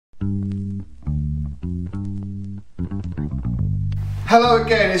Hello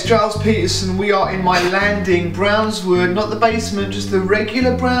again, it's Gilles Peterson. We are in my landing, Brownswood, not the basement, just the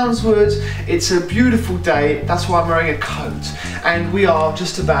regular Brownswood. It's a beautiful day, that's why I'm wearing a coat. And we are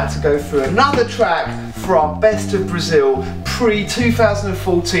just about to go through another track for our Best of Brazil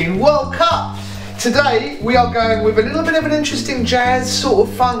pre-2014 World Cup. Today we are going with a little bit of an interesting jazz sort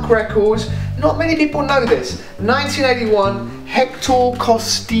of funk record. Not many people know this. 1981, Hector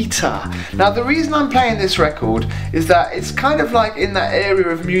Costita. Now the reason I'm playing this record is that it's kind of like in that area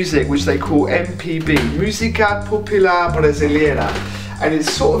of music which they call MPB, Música Popular Brasileira. And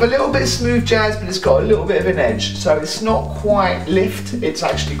it's sort of a little bit smooth jazz, but it's got a little bit of an edge. So it's not quite lift, it's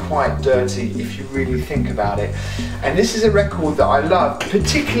actually quite dirty if you really think about it. And this is a record that I love,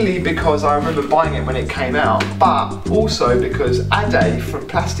 particularly because I remember buying it when it came out, but also because Ade from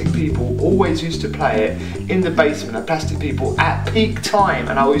Plastic People always used to play it in the basement at Plastic People at peak time,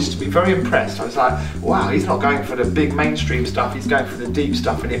 and I used to be very impressed. I was like, wow, he's not going for the big mainstream stuff, he's going for the deep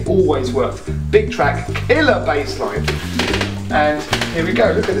stuff, and it always worked. Big track, killer bass line. And here we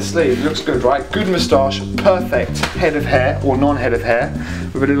go, look at the sleeve, it looks good, right? Good moustache, perfect head of hair, or non-head of hair,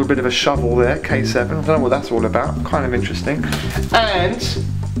 with a little bit of a shovel there, K7, I don't know what that's all about, kind of interesting. And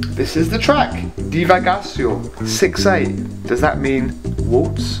this is the track, Divagacio, 6/8. Does that mean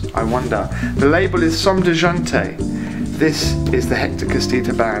waltz? I wonder. The label is Som de Gente. This is the Hector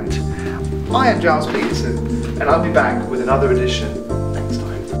Costita band. I am Gilles Peterson, and I'll be back with another edition